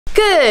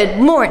Good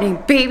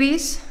morning,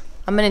 babies.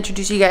 I'm gonna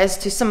introduce you guys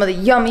to some of the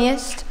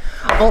yummiest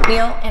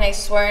oatmeal, and I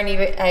swear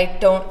I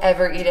don't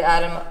ever eat it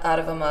out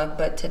of a mug,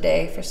 but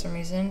today, for some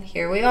reason,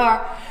 here we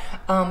are.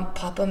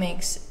 Papa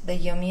makes the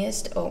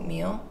yummiest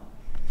oatmeal.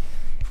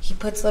 He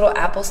puts little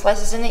apple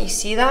slices in it. You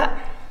see that?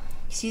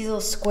 You see these little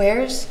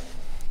squares?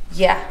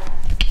 Yeah,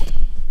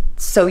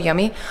 so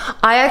yummy.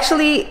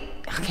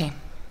 Okay.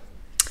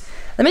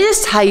 Let me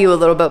just tell you a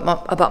little bit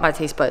about my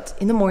taste buds.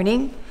 In the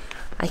morning,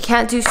 I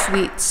can't do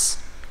sweets.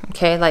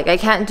 Okay, like I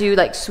can't do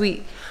like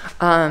sweet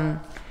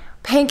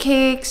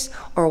pancakes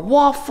or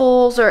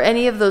waffles or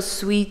any of those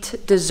sweet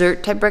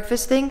dessert type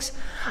breakfast things.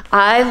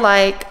 I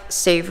like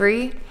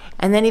savory,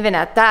 and then even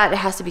at that, it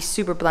has to be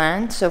super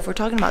bland. So if we're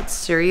talking about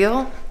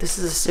cereal, this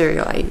is a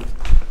cereal I eat.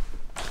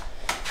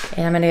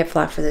 And I'm gonna get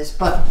flack for this,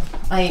 but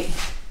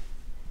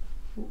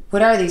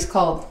what are these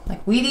called?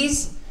 Like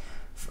Wheaties?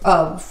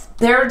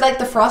 They're like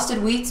the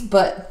frosted wheats,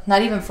 but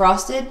not even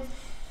frosted.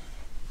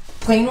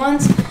 Plain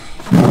ones.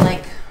 And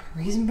like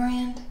Raisin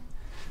Bran.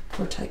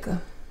 Poor Tyka.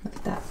 Look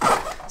at that.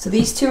 So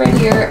these two right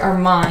here are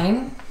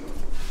mine.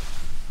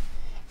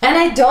 And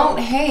I don't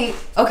hate...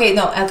 Okay,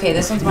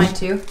 this one's mine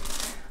too.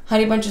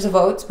 Honey Bunches of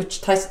Oats,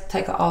 which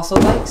Tyka also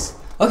likes.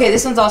 Okay,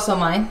 this one's also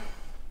mine.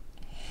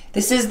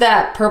 This is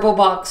that Purple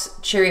Box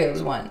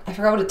Cheerios one. I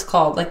forgot what it's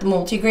called. Like the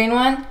multigrain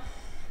one.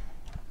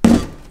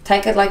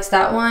 Tyka likes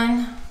that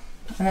one.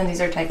 And then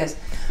these are Tyka's.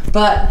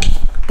 But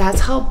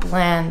that's how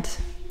bland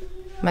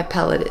my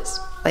palate is.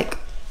 Like,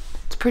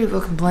 it's pretty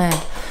fucking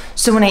bland.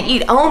 So when I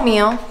eat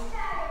oatmeal,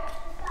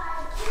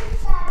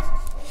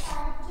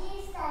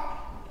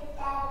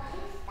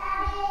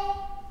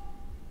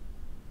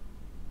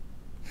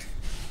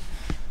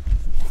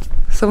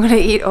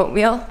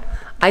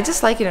 I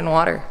just like it in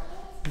water.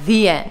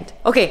 The end.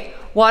 Okay,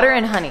 water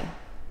and honey.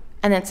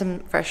 And then some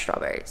fresh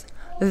strawberries.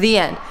 The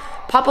end.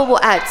 Papa will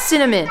add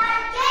cinnamon,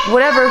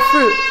 whatever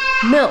fruit,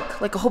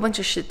 milk, like a whole bunch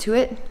of shit to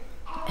it.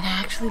 And I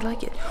actually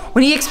like it.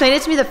 When he explained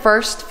it to me the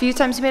first few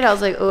times he made it, I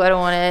was like, oh, I don't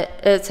want it.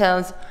 It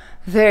sounds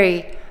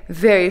very,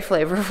 very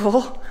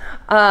flavorful.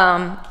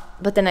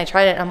 But then I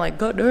tried it and I'm like,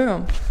 god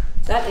damn.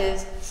 That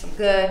is some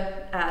good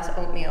ass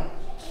oatmeal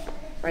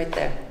right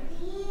there.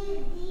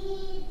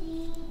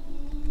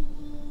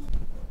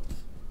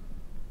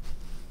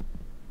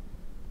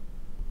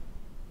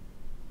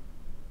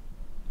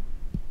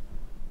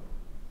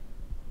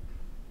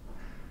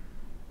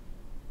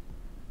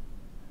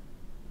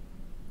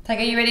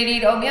 Tyga, you ready to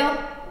eat oatmeal?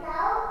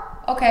 No.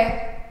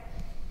 Okay.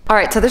 All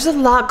right, so there's a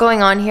lot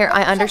going on here.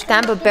 I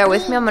understand, but bear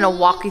with me. I'm gonna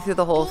walk you through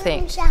the whole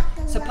thing.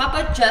 So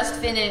Papa just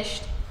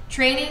finished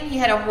training. He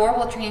had a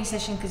horrible training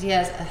session because he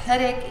has a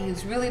headache. He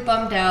was really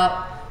bummed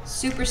out,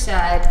 super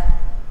sad.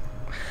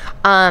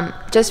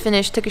 Just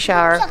finished, took a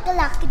shower.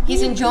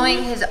 He's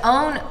enjoying his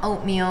own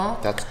oatmeal.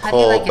 That's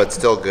cold, but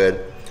still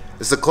good.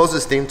 It's the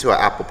closest thing to an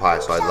apple pie,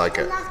 so I like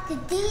it.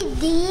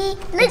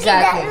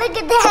 Exactly. Look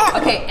at that.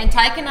 Okay, and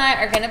Tyke and I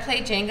are gonna play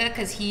Jenga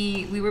because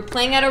we were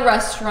playing at a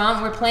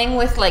restaurant. We're playing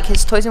with like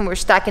his toys and we're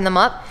stacking them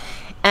up,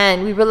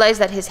 and we realized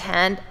that his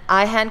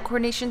eye-hand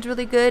coordination is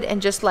really good,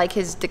 and just like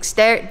his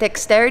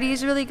dexterity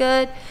is really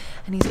good,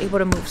 and he's able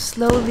to move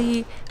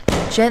slowly,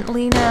 and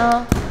gently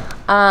now.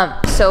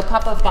 So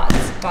Papa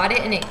bought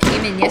it, and it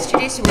came in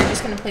yesterday. So we're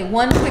just gonna play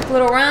one quick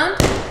little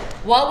round.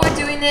 While we're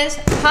doing this,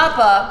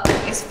 Papa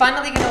is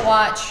finally gonna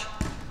watch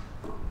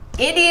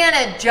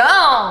Indiana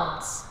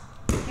Jones.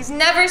 He's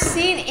never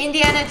seen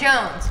Indiana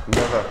Jones.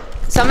 Never.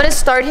 So I'm gonna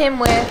start him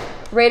with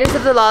Raiders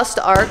of the Lost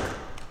Ark.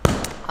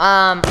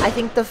 I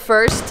think the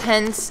first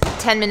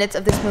 10 minutes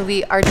of this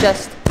movie are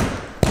just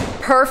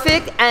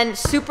perfect and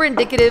super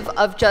indicative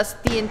of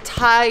just the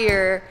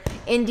entire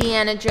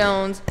Indiana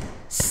Jones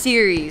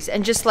series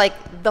and just like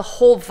the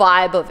whole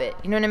vibe of it.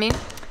 You know what I mean?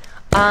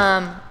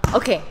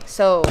 Okay,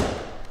 so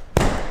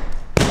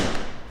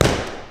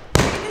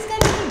this guy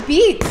making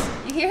beats.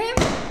 You hear him?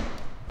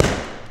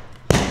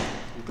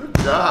 Good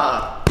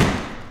job.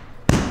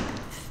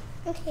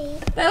 Okay.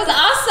 That was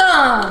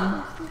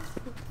awesome.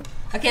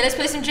 Okay, let's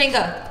play some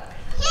Jenga.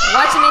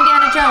 Watch some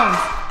Indiana Jones.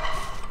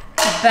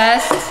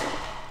 Best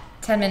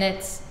 10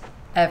 minutes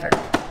ever.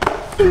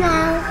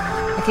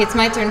 No. Okay, it's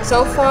my turn.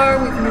 So far,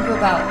 we've moved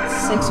about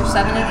 6 or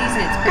 7 of these.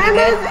 It's pretty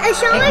good.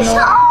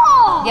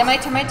 Yeah, my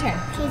turn.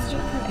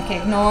 Okay,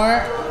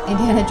 ignore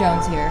Indiana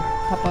Jones here.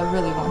 Papa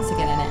really wants to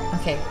get in it.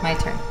 Okay, my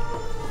turn.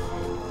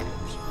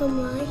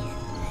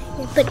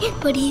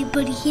 Put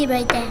it here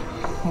right there.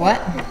 What?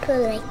 Put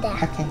it right there.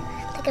 Okay.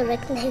 Like a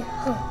rectangle.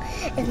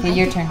 Okay,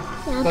 your turn.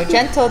 Go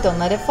gentle, don't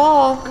let it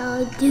fall.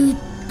 I'll do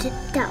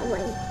that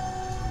one.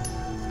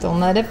 Don't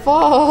let it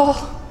fall.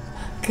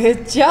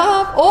 Good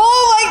job.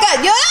 Oh my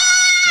god,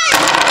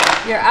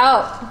 you're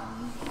out.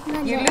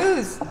 You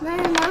lose.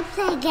 No,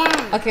 play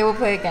again. Okay, we'll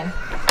play again.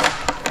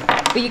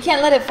 But you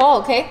can't let it fall,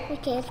 okay?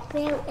 Okay, let's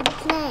play.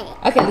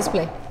 Okay, let's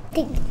play.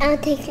 I'll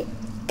take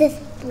this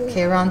one.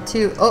 Okay, round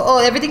 2. Oh,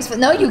 everything's...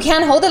 No, you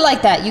can't hold it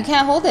like that. You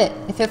can't hold it.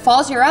 If it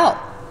falls, you're out.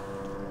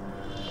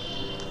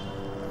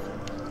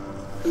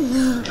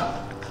 No.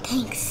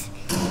 Thanks.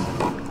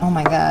 Oh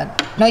my god.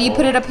 No, you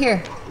put it up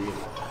here.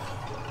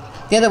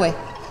 The other way.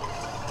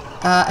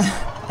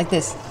 Like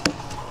this.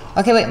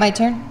 Okay, wait, my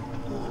turn.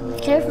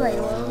 Carefully,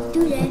 won't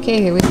do that.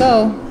 Okay, here we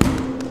go.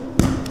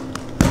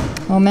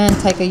 Oh man,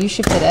 Taika, you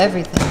shifted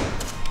everything.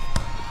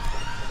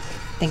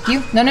 Thank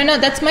you. No,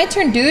 that's my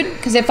turn, dude.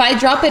 Because if I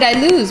drop it, I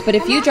lose. But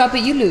if you drop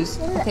it, you lose.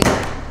 Okay, go.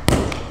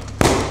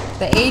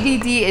 The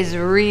ADD is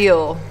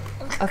real.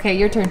 Okay,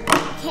 your turn.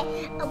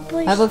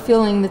 I have a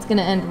feeling it's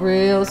gonna end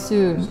real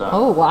soon.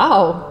 Oh,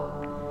 wow.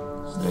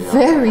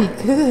 Very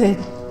good.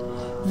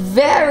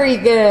 Very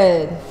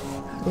good.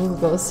 Ooh,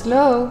 go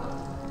slow.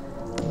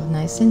 Go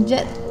nice and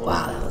gentle.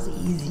 Wow, that was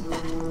easy.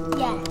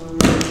 Yeah.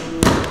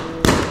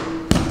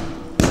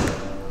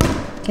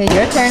 Okay,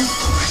 your turn.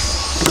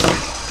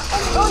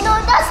 Oh no,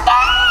 that's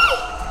scary!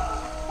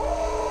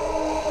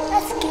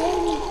 That's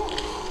scary.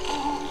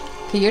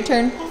 Okay, your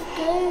turn.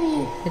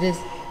 Scary. It is.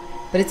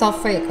 But it's all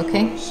fake,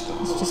 okay?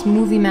 It's just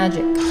movie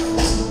magic.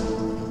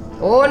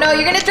 Oh no,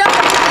 you're gonna drop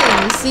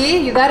everything! You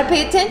see? You gotta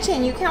pay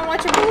attention. You can't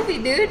watch a movie,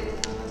 dude.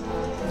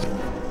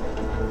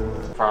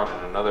 Found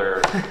in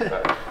another.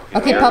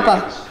 Okay,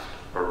 Papa.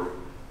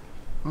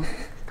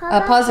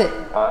 Pause it.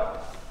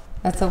 Pot.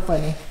 That's so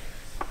funny.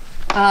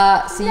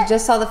 So you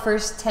just saw the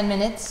first 10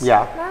 minutes?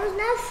 Yeah. Mom's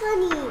not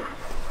funny.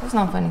 It's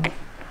not funny.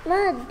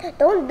 Mom,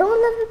 don't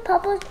let me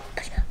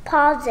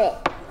pause it.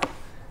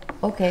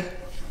 Okay.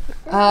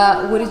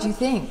 What did you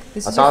think?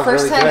 This is your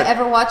first time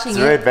ever watching It's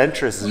it. very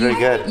adventurous. It's very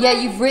good. Yeah,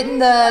 you've written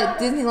the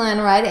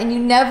Disneyland ride and you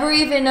never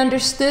even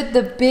understood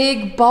the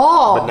big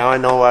ball. But now I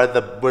know where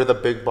the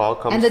big ball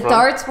comes and from. the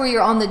darts where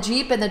you're on the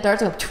Jeep and the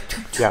darts go.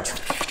 Yeah.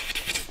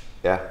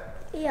 Yeah.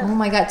 Yeah. Oh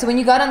my God. So when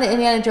you got on the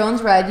Indiana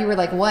Jones ride, you were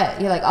like, what?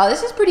 You're like, oh,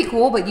 this is pretty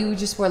cool, but you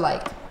just were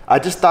like. I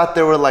just thought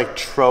they were like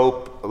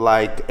trope,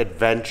 like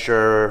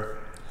adventure,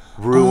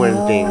 ruin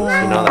things.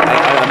 You know, like,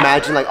 I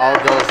imagine like all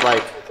those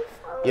like,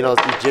 you know,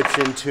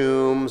 Egyptian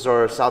tombs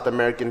or South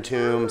American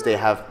tombs. They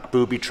have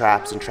booby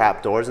traps and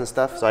trap doors and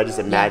stuff. So I just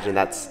imagine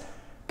that's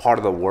part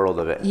of the world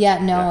of it. Yeah,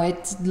 no,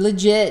 it's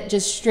legit,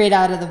 just straight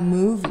out of the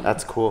movie.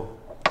 That's cool.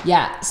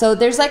 Yeah. So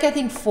there's like I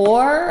think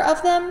 4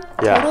 of them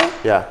Yeah. total,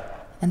 Yeah.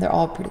 and they're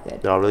all pretty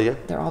good. They're all really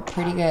good. They're all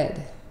pretty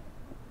good.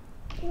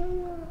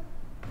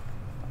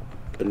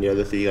 And the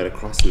other thing, you gotta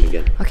cross them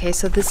again. Okay,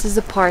 so this is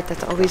the part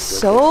that's always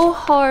so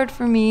hard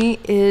for me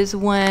is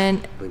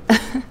when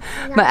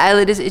my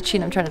eyelid is itchy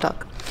and I'm trying to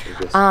talk.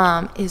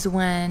 Is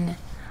when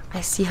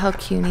I see how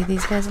cuny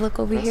these guys look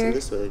over Cross them here.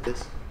 this way, like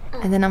this.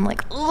 And then I'm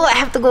like, oh, I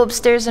have to go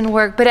upstairs and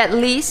work. But at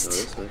least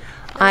This way.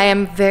 I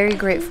am very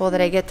grateful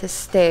that I get to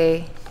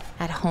stay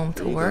at home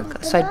to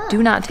work. So I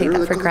do not take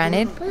that for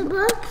granted.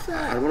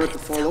 I don't want it to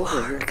fall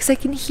over here. Because I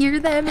can hear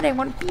them and I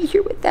want to be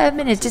here with them.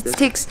 And it just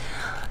takes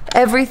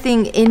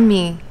everything in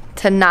me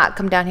to not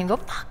come down here and go,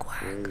 fuck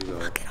work,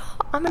 fuck it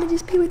all. I'm going to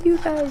just be with you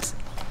guys.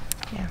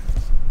 Yeah.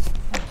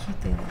 How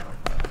cute they look.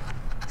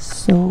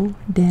 So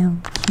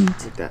damn cute.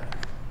 Like that.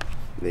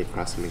 And then you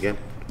cross them again.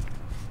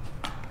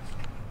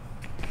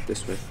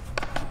 This way.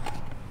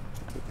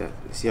 Like that.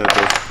 You see how it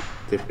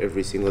goes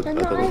every single other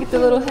Look one? at the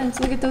little hands.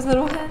 Look at those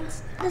little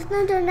hands.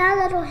 They're not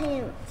little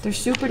hands. They're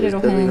super There's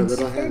little definitely hands.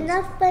 little They're hands.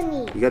 not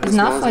funny. You got the It's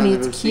not smallest funny,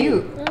 hands I've it's ever seen.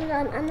 cute. No,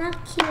 I'm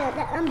not cute.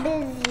 I'm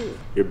busy.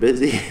 You're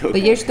busy? Okay.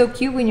 But you're still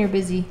cute when you're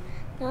busy.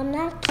 No, I'm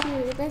not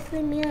cute. Just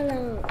leave me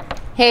alone.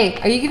 Hey,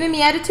 are you giving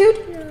me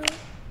attitude? No.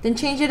 Then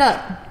change it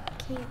up.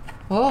 Okay.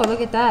 Oh,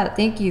 look at that.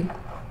 Thank you.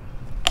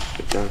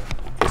 Good job.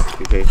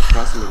 Okay,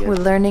 cross them again. We're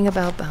learning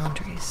about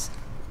boundaries.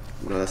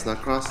 No, that's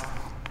not crossed.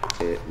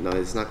 No,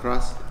 it's not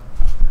crossed.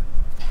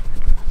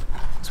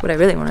 That's what I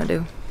really want to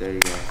do. There you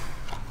go.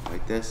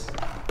 Like this.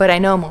 But I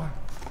know more.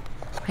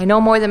 I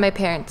know more than my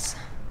parents.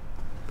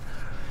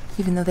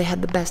 Even though they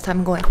had the best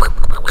time going.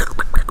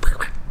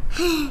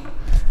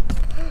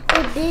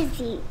 I'm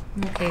busy.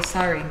 Okay,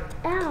 sorry.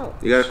 Ow.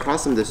 You gotta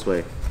cross them this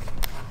way.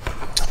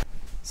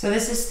 So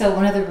this is still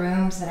one of the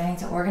rooms that I need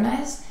to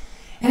organize.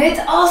 And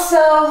it's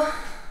also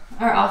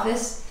our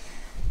office.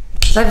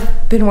 So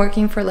I've been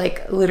working for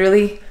like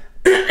literally,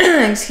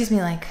 excuse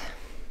me, like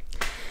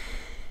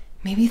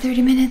maybe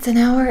 30 minutes, an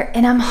hour,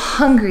 and I'm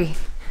hungry.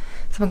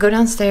 So I'm gonna go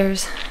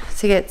downstairs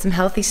to get some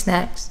healthy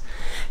snacks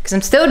because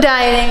I'm still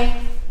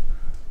dieting,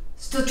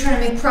 still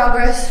trying to make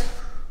progress.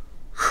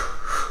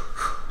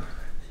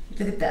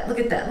 Look at that, look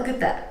at that, look at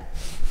that.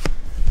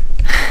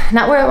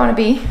 Not where I wanna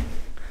be,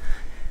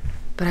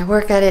 but I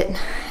work at it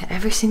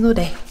every single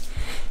day.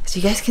 As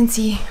you guys can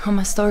see on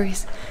my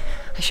stories,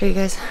 I show you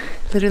guys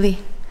literally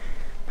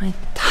my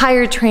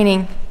entire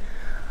training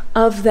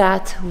of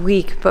that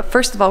week. But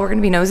first of all, we're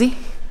gonna be nosy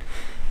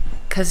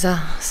because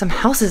some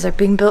houses are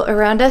being built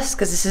around us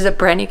because this is a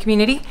brand new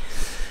community.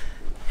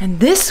 And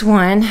this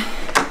one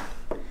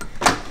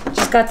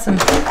just got some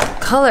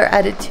color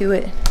added to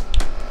it.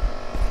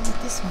 Look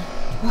at this one.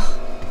 Whoa.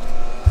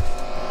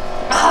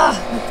 Ah,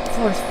 the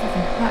floor is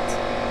fucking hot.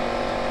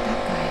 That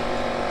guy.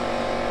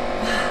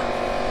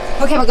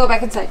 Wow. Okay, I'll go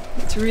back inside.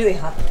 It's really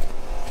hot.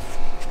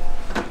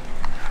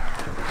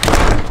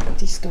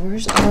 These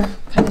doors are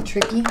kind of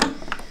tricky.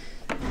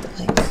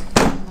 Like,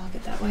 lock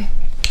it that way.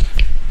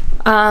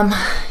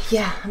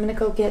 Yeah, I'm gonna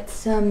go get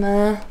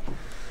some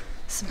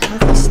some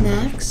healthy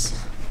snacks.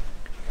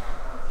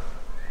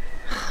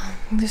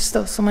 There's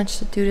still so much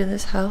to do to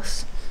this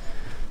house.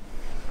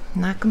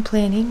 I'm not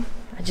complaining.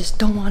 I just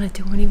don't want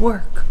to do any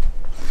work.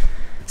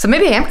 So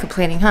maybe I am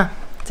complaining, huh?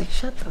 It's like,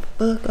 shut the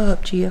fuck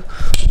up, Gio.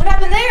 What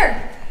happened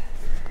there?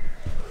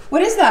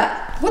 What is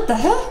that? What the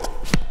hell?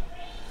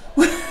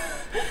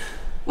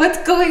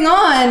 What's going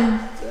on?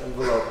 It's an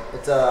envelope.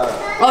 It's a...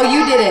 Oh,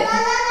 you did it.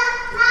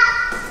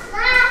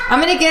 I'm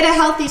gonna get a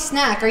healthy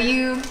snack. Are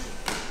you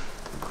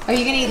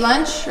gonna eat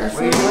lunch or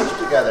food? We're eating lunch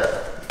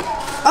together.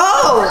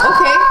 Oh,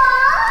 okay.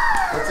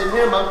 What's in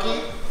here,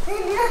 monkey?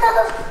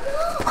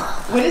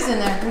 What is in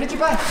there? What did you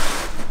buy?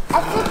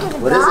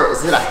 What is it?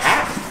 Is it a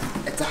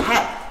hat? It's a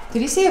hat.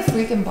 Did you say a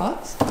freaking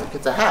box? Look,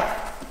 it's a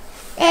hat.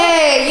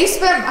 Hey, you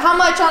spent how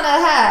much on a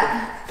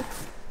hat?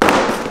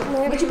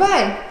 What'd you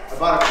buy? I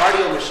bought a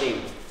cardio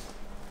machine.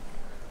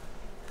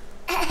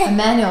 A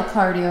manual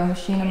cardio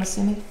machine, I'm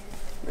assuming.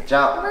 Watch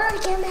out.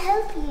 Mom, can I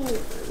help you? Let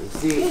me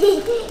see.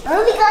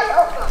 Mommy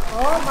got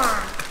Oklahoma.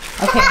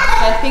 Okay,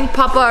 I think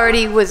Papa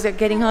already was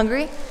getting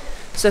hungry.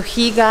 So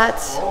he got,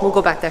 we'll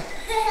go back there.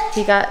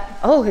 He got,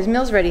 oh, his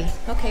meal's ready.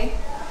 Okay.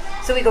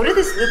 So we go to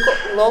this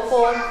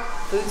local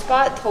food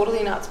spot,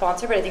 totally not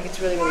sponsored, but I think it's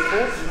really, really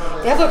cool.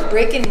 They have a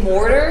brick and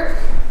mortar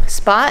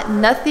spot.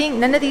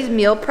 None of these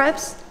meal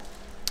preps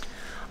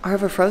are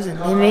ever frozen.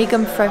 They make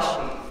them fresh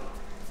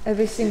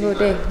every single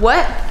day.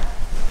 What?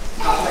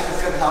 I think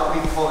it's gonna help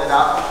me pull it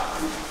out.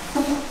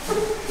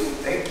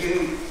 Thank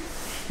you.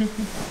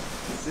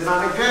 Sit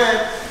on it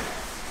good.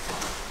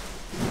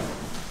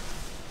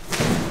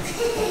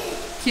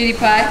 Cutie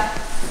pie.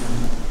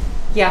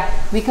 Yeah,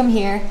 we come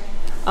here.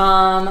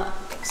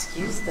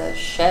 Excuse the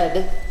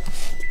shed.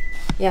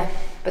 Yeah,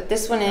 but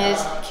this one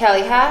is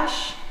Cali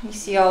hash. You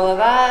see all of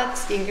that,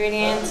 it's the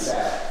ingredients,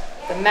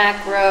 the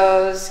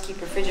macros, keep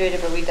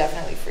refrigerated, but we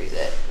definitely freeze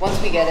it once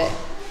we get it.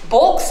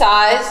 Bulk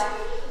size.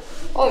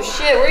 Oh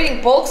shit, we're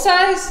eating bulk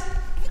size?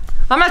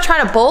 I'm not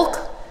trying to bulk.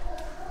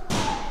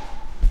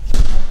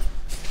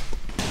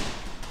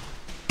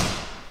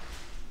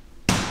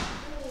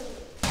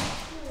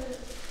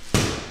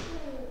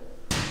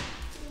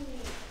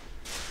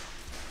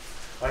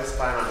 Why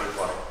spine on me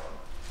for?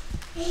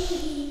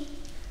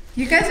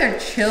 You guys are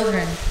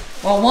children.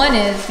 Well, one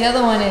is, the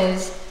other one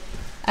is,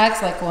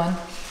 acts like one.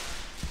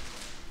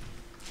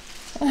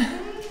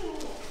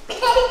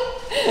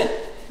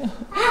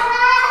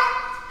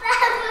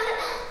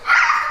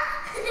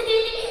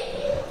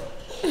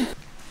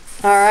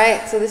 All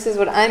right, so this is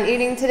what I'm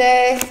eating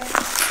today.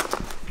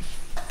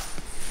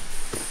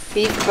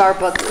 Beef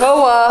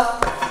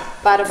barbacoa.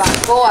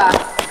 Barbacoa.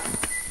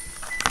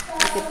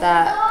 Look at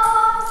that.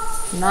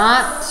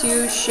 Not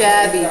too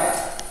shabby.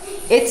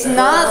 It's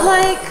not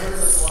like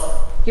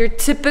your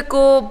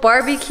typical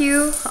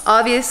barbecue.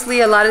 Obviously,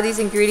 a lot of these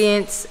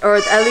ingredients, or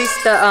at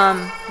least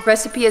the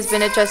recipe has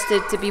been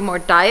adjusted to be more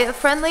diet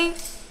friendly.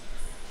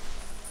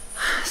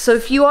 So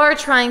if you are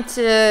trying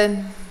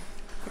to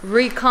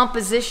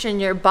recomposition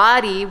your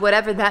body,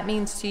 whatever that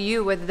means to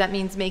you, whether that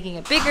means making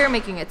it bigger,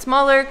 making it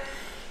smaller,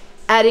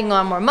 adding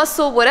on more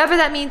muscle, whatever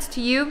that means to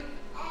you,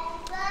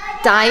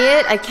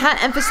 diet, I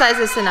can't emphasize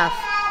this enough.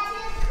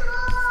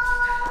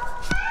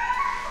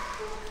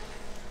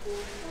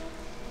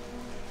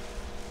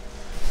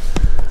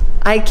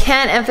 I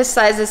can't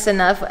emphasize this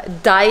enough.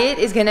 Diet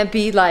is gonna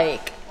be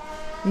like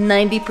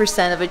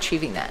 90% of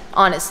achieving that,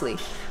 honestly.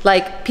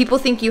 Like, people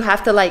think you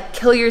have to like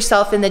kill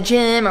yourself in the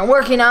gym or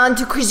working on,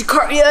 do crazy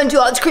cardio and do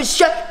all this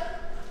crazy shit.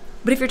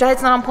 But if your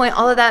diet's not on point,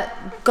 all of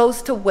that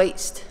goes to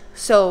waste.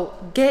 So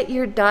get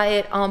your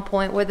diet on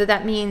point, whether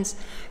that means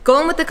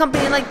going with a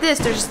company like this.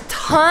 There's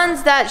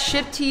tons that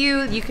ship to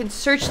you. You can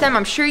search them.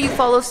 I'm sure you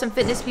follow some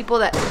fitness people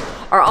that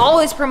are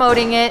always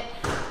promoting it.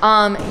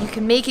 You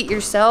can make it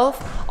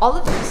yourself. All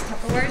of these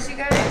Tupperwares, you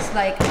guys,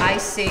 like, I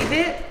save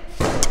it.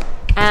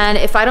 And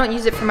if I don't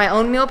use it for my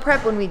own meal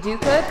prep when we do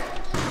cook,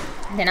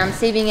 then I'm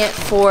saving it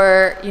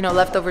for, you know,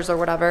 leftovers or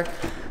whatever.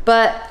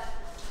 But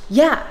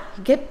yeah,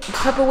 get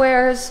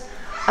Tupperwares,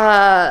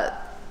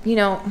 you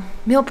know,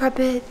 meal prep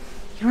it.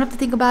 You don't have to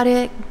think about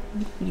it.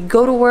 You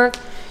go to work,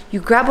 you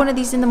grab one of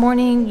these in the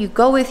morning, you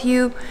go with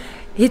you.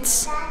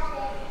 It's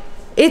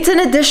an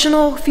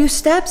additional few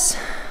steps,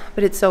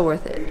 but it's so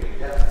worth it.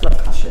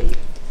 Look, I'll show you.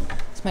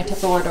 It's my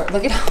Tupperware door.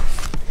 Look at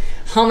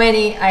how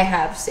many I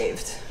have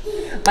saved.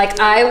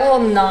 Like, I will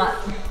not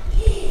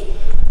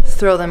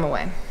throw them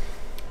away.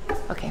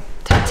 Okay,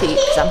 time to eat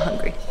because I'm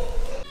hungry.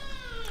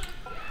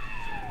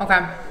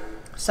 Okay,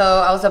 so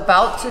I was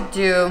about to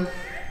do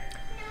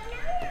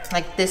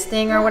like this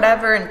thing or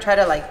whatever and try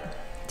to like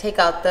take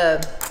out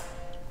the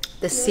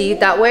seed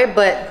that way,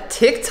 but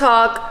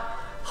TikTok,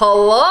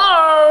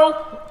 hello?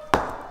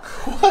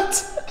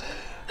 What?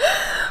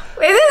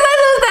 Wait, this is not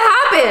supposed to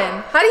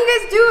happen. How do you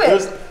guys do it?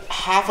 There's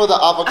half of the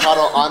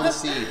avocado on the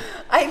seed.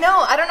 I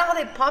know, I don't know how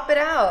they pop it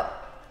out.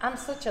 I'm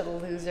such a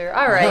loser.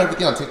 All right.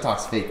 Everything on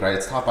TikTok's fake, right?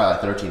 It's taught by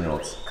like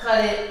 13-year-olds.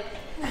 Cut it.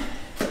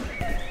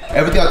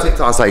 Everything on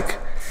TikTok's like,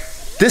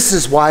 this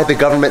is why the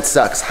government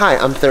sucks. Hi,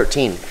 I'm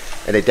 13.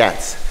 And they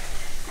dance.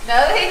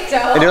 No, they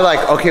don't. And you're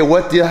like, okay,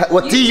 what do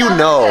you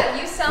know?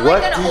 You sound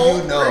like an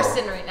old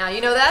person right now.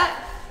 You know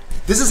that?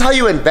 This is how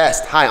you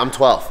invest. Hi, I'm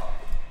 12.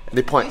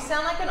 They point. You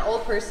sound like an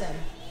old person.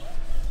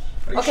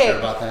 Are you sure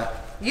about that?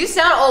 You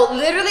sound old.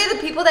 Literally, the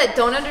people that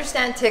don't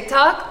understand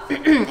TikTok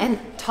and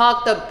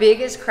talk the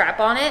biggest crap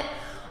on it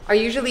are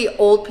usually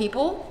old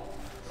people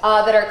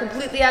that are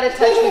completely out of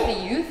touch with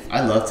the youth.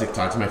 I love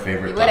TikTok. It's my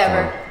favorite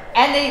Whatever. platform.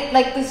 And they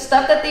like the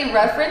stuff that they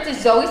reference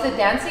is always the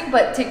dancing,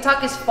 but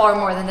TikTok is far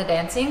more than the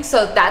dancing.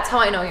 So that's how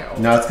I know you're old.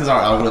 No, it's because our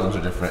algorithms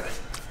are different.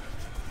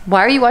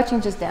 Why are you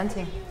watching just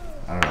dancing?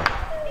 I don't know.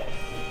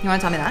 You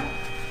want to tell me that?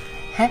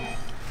 Huh?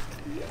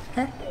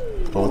 Huh?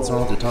 But what's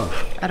wrong with your tongue?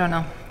 I don't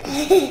know.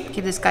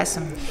 Give this guy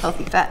some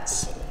healthy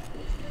fats.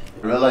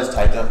 Realize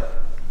Taika.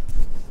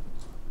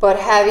 But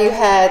have you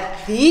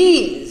had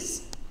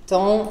these?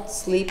 Don't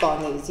sleep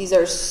on these. These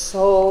are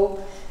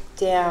so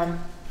damn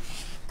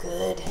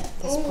good.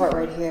 This part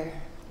right here,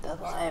 the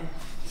lime.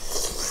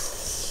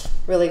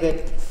 Really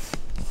good.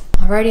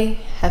 Alrighty,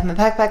 have my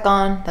backpack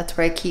on. That's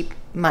where I keep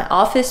my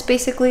office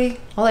basically.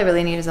 All I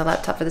really need is a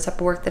laptop for the type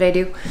of work that I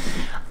do.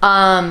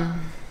 And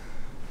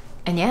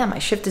yeah, my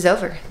shift is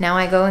over. Now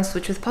I go and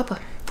switch with Papa.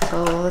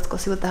 So let's go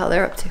see what the hell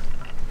they're up to.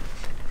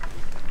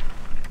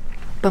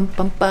 Bum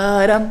bum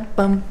ba dum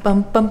bum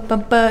bum bum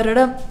bum ba da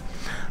dum.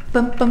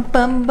 Bum bum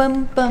bum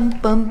bum bum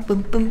bum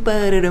bum bum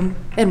ba da dum.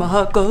 And my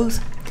heart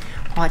goes.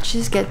 Watch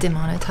this get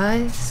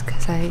demonetized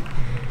because I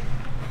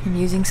am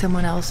using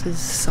someone else's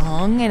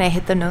song and I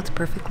hit the notes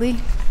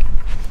perfectly.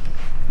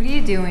 What are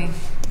you doing?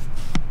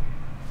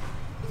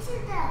 Who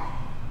said that?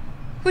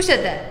 Who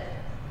said that?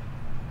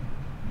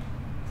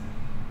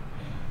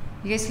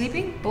 You guys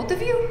sleeping? Both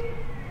of you?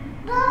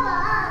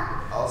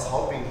 Baba. I was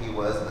hoping he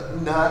was,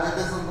 but nah, that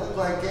doesn't look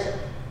like it.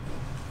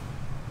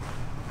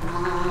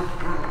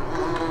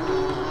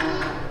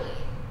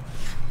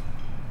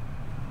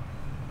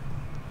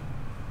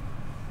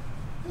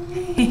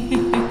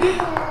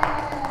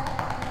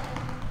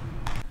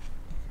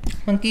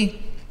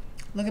 Monkey,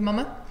 look at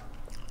Mama.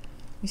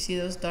 You see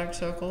those dark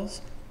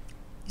circles?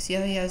 You see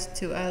how he has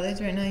two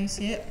eyelids right now? You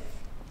see it?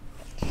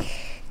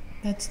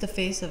 That's the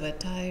face of a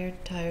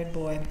tired, tired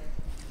boy.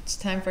 It's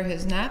time for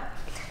his nap.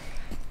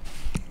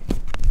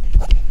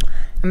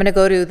 I'm gonna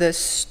go to the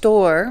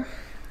store,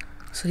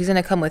 so he's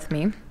gonna come with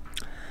me.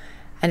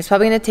 And it's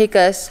probably gonna take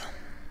us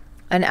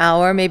an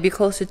hour, maybe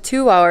close to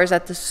 2 hours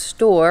at the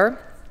store,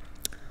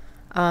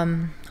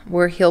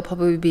 where he'll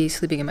probably be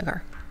sleeping in my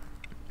car.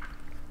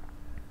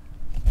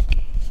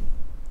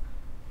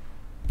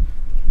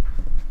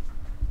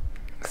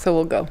 So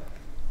we'll go.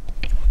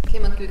 Okay,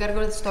 Monkey, we gotta go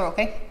to the store,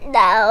 okay?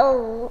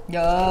 No.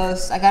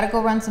 Yes, I gotta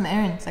go run some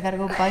errands. I gotta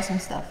go buy some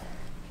stuff.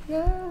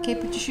 No. Okay,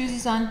 put your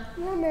shoesies on.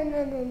 No.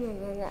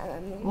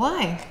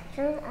 Why?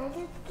 I'm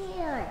just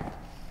scared.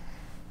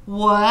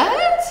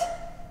 What?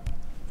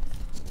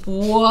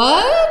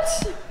 What?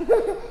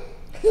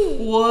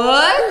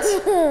 What?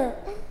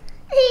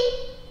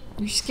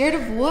 You're scared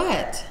of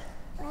what?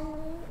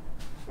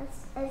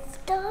 A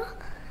store?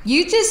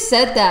 You just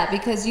said that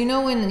because you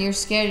know when you're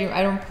scared,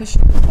 I don't push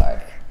you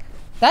hard.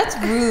 That's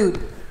rude.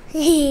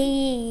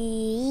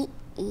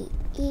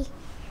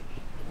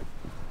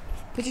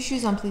 Put your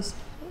shoes on, please.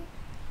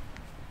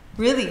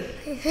 Really?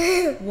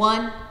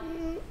 1,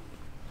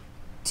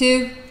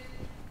 2.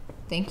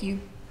 Thank you.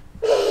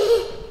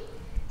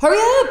 Hurry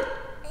up!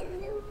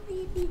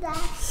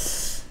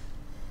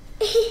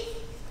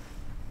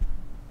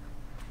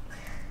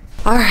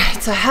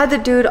 Alright, so I had to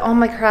do all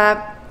my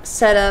crap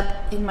set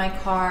up in my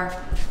car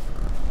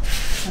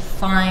to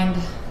find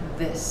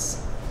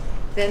this,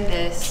 then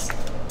this.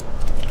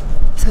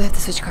 So we have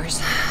to switch cars.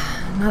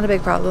 Not a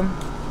big problem,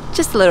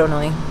 just a little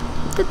annoying.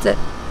 That's it.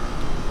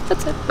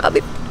 That's it. I'll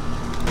be.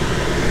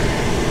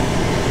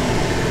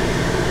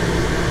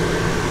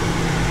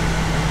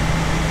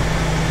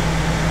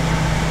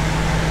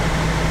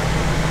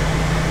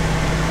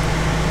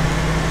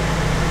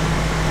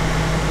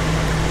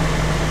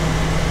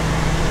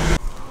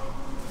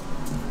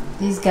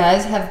 These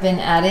guys have been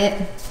at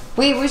it.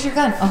 Wait, where's your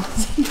gun? Oh,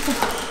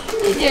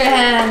 in your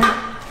hand.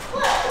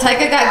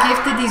 Taika got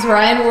gifted these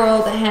Ryan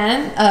World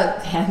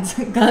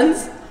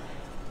guns,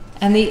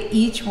 and they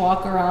each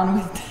walk around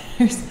with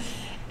theirs,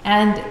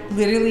 and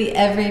literally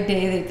every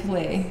day they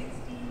play.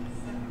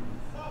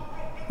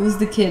 Who's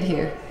the kid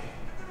here?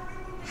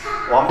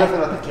 Well, I'm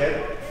definitely not the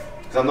kid,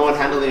 because I'm the one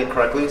handling it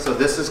correctly. So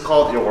this is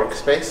called your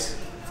workspace,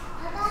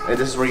 and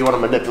this is where you want to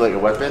manipulate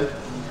your weapon.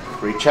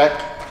 Where you check,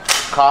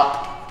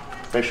 cock,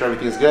 make sure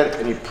everything's good,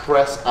 and you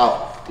press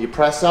out. You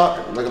press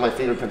out, look at my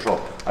finger control.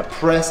 I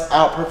press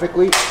out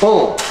perfectly,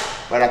 boom,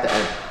 right at the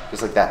end,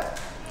 just like that.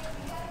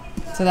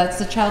 So that's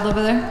the child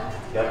over there?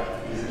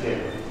 Yep, he's a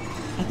kid.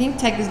 I think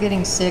Tech is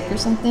getting sick or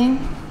something,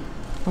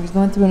 or he's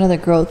going through another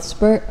growth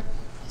spurt.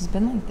 He's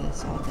been like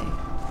this all day.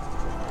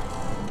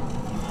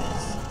 Like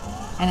this.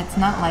 And it's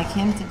not like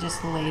him to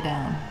just lay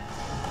down.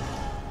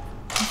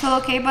 You feel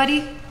okay,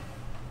 buddy?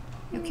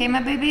 You okay,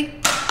 my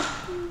baby?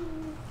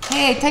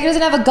 Hey, Tiger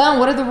doesn't have a gun.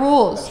 What are the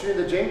rules? Let's shoot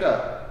the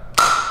Jenga.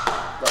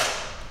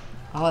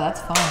 Oh,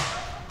 that's fun.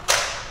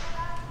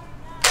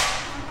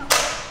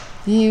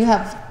 You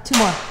have 2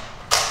 more.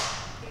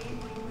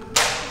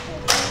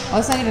 Oh,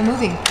 it's not even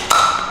moving.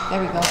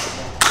 There we go.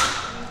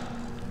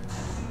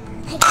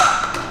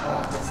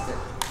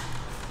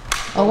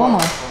 Oh, one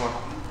more.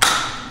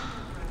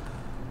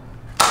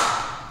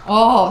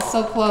 Oh,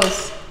 so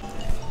close.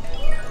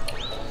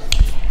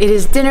 It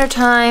is dinner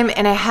time,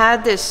 and I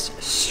had this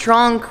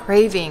strong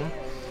craving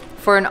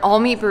for an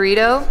all-meat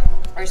burrito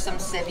or some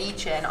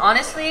ceviche. And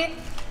honestly,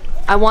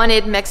 I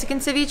wanted Mexican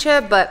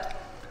ceviche, but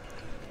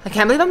I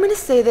can't believe I'm gonna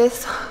say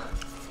this.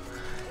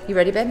 You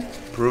ready, babe?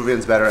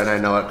 Peruvian's better, and I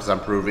know it because I'm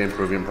Peruvian.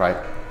 Peruvian pride.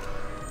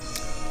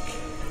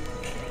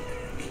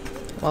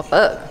 Well,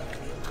 fuck.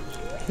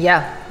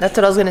 Yeah, that's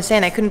what I was gonna say,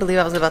 and I couldn't believe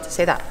I was about to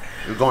say that.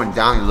 You're going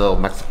down, you little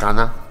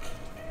Mexicana.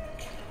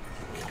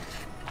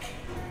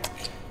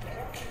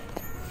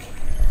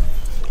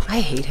 I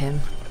hate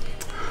him.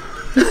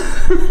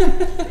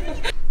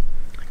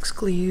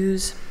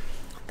 Excuse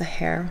the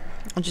hair.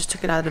 I just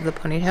took it out of the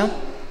ponytail.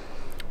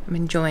 I'm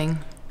enjoying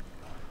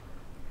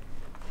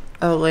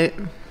a late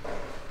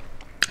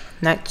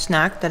night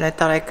snack that I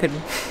thought I could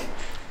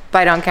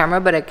bite on camera,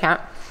 but I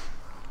can't.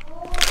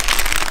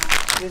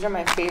 These are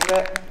my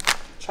favorite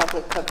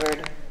chocolate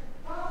covered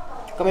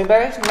gummy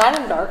bears. Not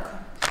in dark,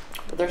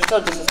 but they're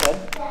still just as good.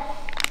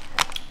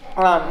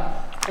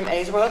 In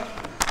Eddie's World,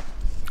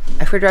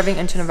 if we're driving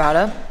into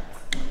Nevada,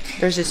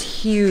 there's this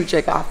huge,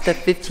 like off the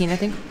 15, I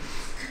think,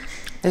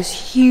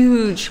 this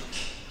huge,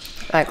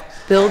 like,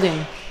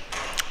 building.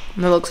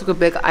 And it looks like a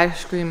big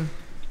ice cream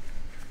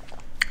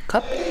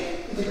cup,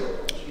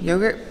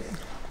 yogurt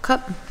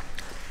cup.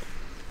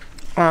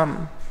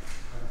 And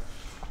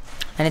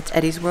it's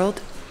Eddie's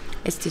World.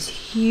 It's this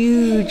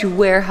huge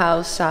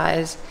warehouse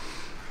size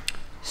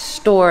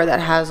store that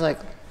has like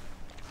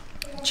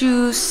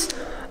juice,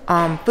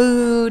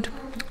 food,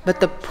 but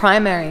the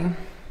primary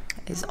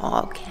is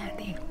all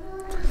candy.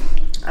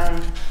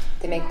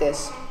 They make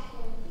this.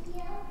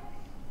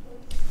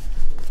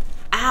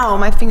 Ow,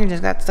 my finger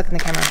just got stuck in the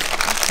camera.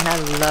 And I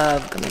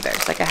love gummy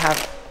bears. Like I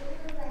have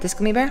this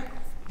gummy bear,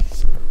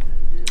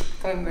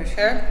 gummy bears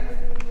here,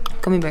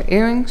 gummy bear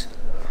earrings.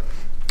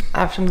 I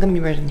have some gummy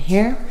bears in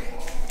here.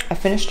 I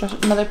finished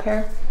another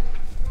pair.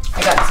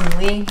 I got some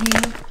leahy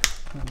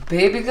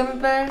baby gummy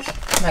bears.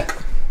 Like,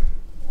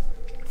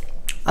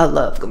 I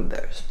love gummy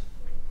bears.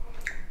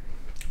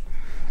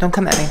 Don't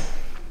come at me.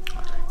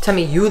 Tell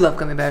me you love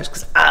gummy bears,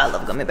 because I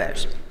love gummy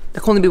bears.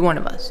 There can only be one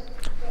of us.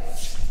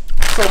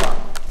 So long.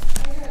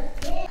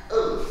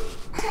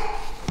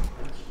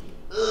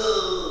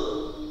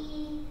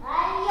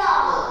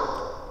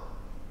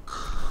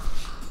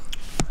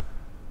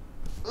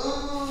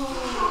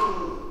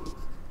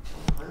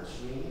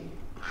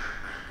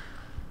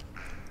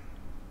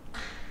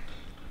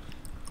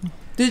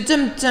 Do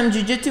some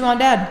jiu-jitsu on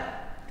Dad.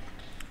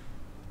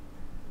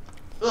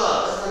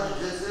 That's not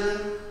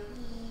jiu-jitsu.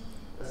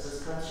 That's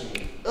just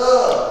punching. That's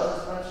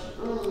just punching.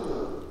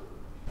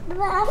 But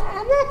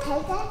I'm not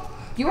Taika.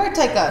 You are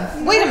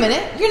Taika. Wait a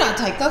minute. You're not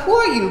Taika. Who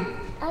are you?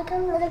 I'm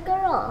a little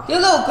girl. You're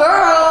a little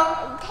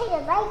girl.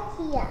 Taika right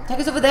here.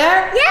 Taika's over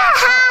there? Yeah!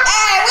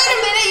 Hey, wait a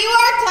minute. You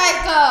are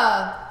Taika.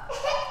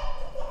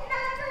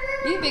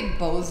 You big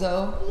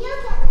bozo.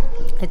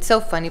 It's so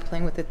funny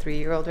playing with a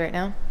 3-year-old right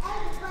now.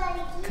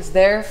 Because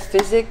their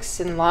physics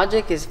and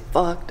logic is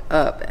fucked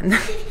up. And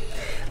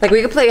like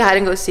we could play hide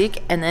and go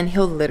seek, and then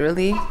he'll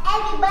literally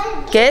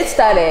get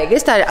started.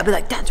 I'll be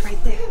like, Dad's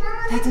right there.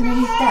 Dad's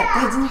underneath that.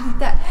 Dad's underneath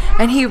that.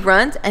 And he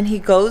runs and he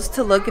goes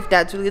to look if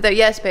Dad's really there.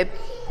 Yes, babe.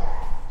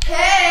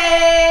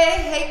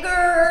 Hey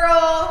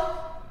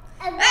girl.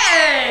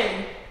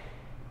 Hey.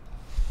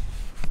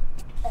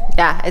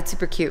 Yeah, it's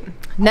super cute.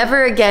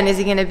 Never again is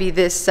he gonna be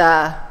this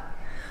gullible.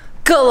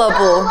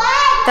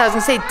 I was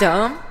gonna say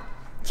dumb.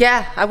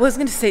 Yeah, I was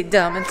gonna say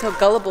dumb until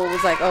gullible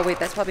was like, oh wait,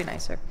 that's probably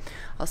nicer.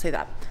 I'll say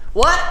that.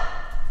 What?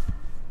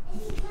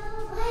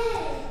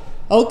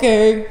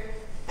 Okay.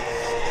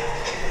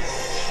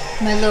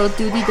 My little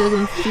duty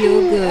doesn't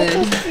feel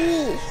good.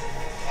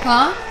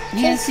 Huh? You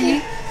can't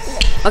see?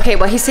 Okay,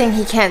 well he's saying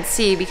he can't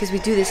see because we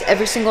do this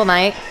every single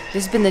night.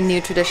 This has been the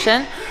new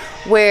tradition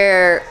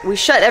where we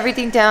shut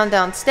everything down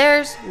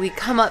downstairs. We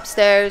come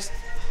upstairs.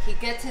 He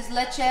gets his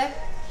leche.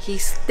 He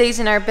stays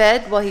in our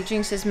bed while he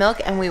drinks his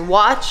milk, and we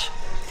watch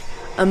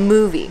a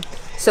movie.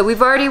 So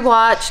we've already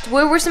watched,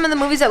 what were some of the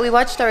movies that we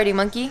watched already,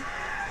 Monkey? You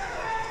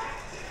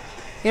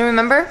don't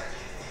remember?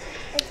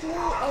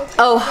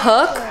 Oh,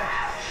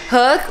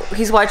 Hook.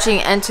 He's watching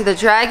Enter the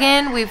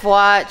Dragon. We've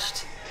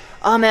watched,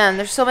 oh man,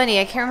 there's so many,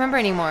 I can't remember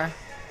anymore.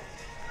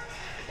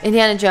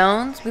 Indiana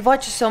Jones. We've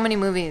watched so many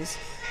movies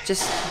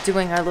just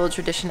doing our little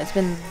tradition. It's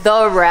been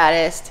the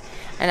raddest.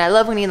 And I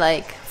love when he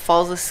like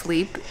falls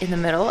asleep in the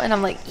middle, and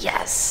I'm like,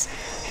 yes,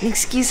 an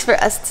excuse for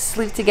us to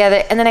sleep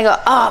together. And then I go,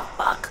 oh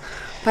fuck,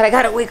 but I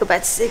gotta wake up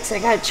at 6, and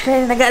I gotta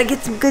train, and I gotta get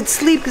some good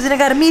sleep because then I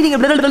got a meeting,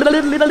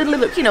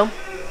 you know,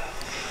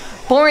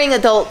 boring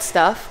adult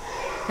stuff.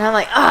 And I'm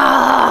like,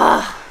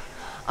 all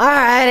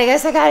right, I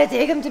guess I gotta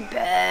take him to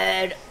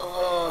bed.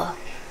 Ugh.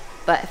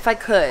 But if I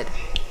could,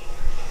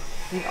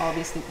 we'd all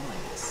be sleeping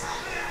like this.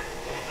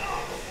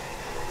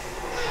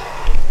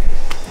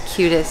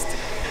 cutest.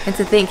 And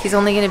to think he's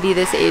only gonna be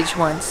this age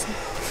once.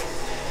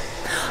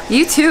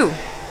 You too.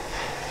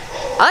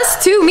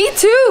 Us too, me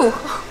too.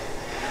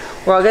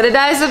 We're all gonna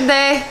die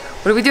someday.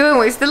 What are we doing?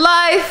 Wasted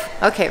life.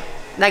 Okay,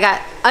 I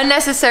got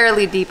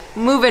unnecessarily deep.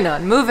 Moving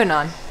on, moving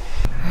on.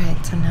 All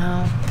right, so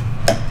now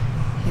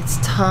it's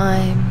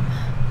time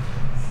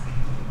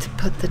to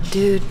put the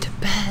dude to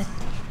bed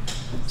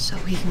so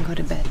we can go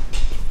to bed.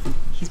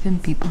 He's been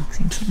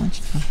beatboxing so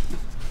much now.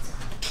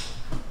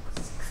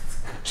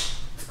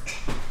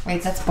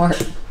 Wait, that's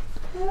Bart.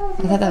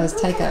 I thought that was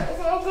Taika.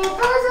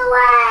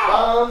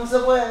 Bombs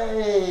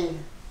away!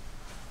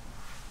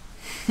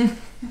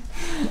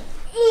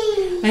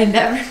 I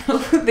never know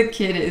who the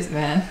kid is,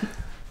 man.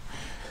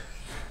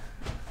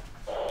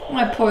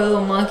 My poor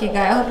little monkey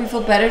guy. I hope you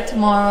feel better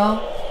tomorrow.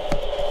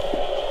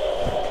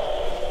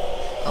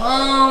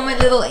 Oh, my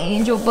little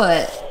angel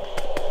butt.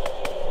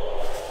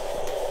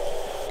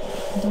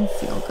 I don't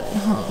feel good,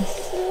 huh?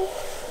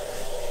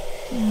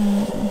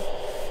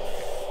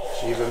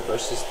 She even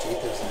brushes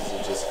teeth, or does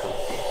it just come?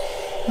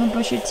 Wanna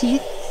brush your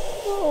teeth?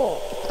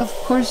 Of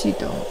course you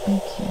don't.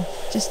 Okay.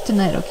 Just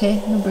tonight,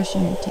 okay? No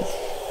brushing your teeth.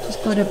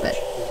 Just go to bed.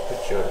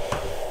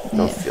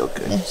 Don't feel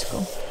good. Let's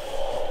go.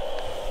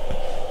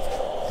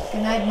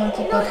 Good night,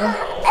 monkey papa.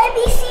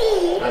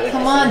 ABC.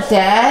 Come on,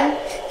 Dad.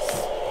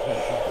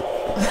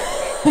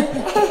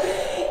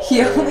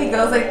 He only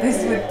goes like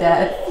this with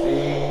Dad.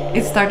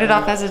 It started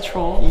off as a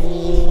troll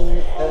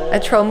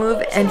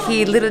move, and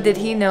little did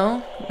he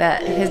know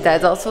that his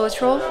dad's also a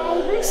troll,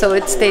 so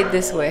it stayed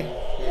this way.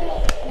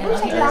 And all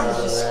he does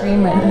is just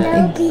scream at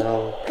nothing.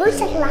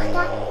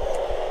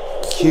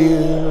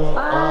 QRS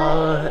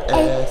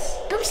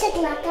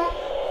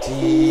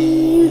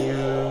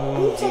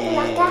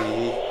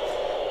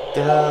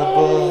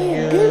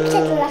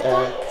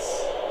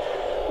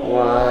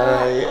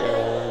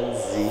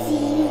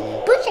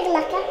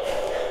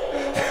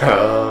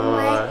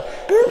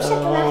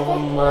Oh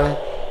my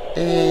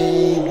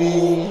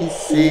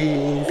ABCs.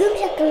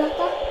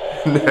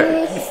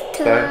 Next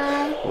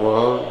time,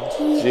 won't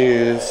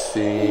you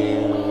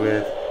sing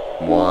with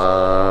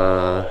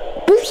moi?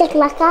 Boom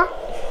shakalaka.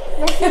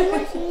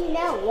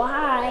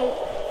 Why?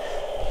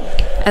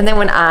 And then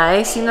when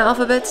I sing the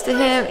alphabets to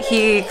him,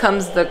 he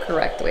comes the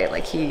correct way,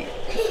 like he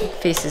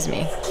faces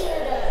me.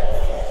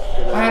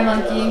 Alright,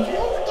 monkey.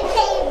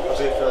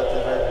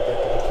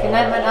 Good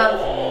night, my love.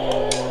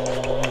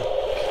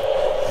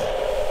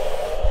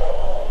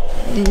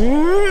 I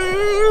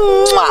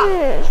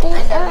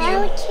love you.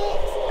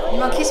 You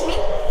wanna kiss me?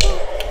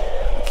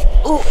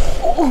 Oh,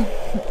 oh,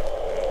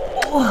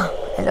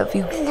 oh. I love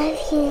you. I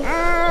love you.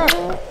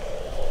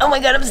 Oh my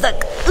god, I'm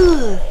stuck. Ugh.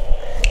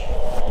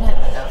 Good night,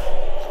 my love.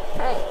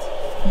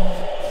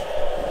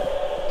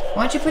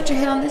 Why don't you put your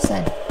head on this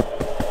side?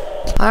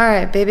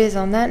 Alright, babies,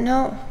 on that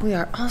note, we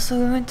are also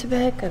going to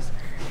bed because,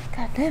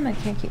 god damn, I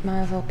can't keep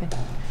my eyes open.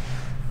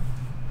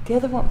 The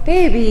other one,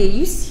 baby,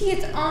 you see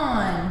it's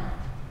on.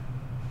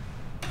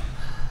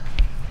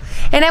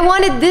 And I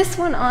wanted this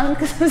one on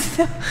because I'm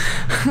still...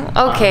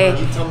 Okay,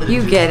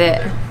 you get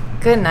it.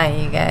 Good night,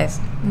 you guys.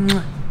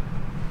 Mwah.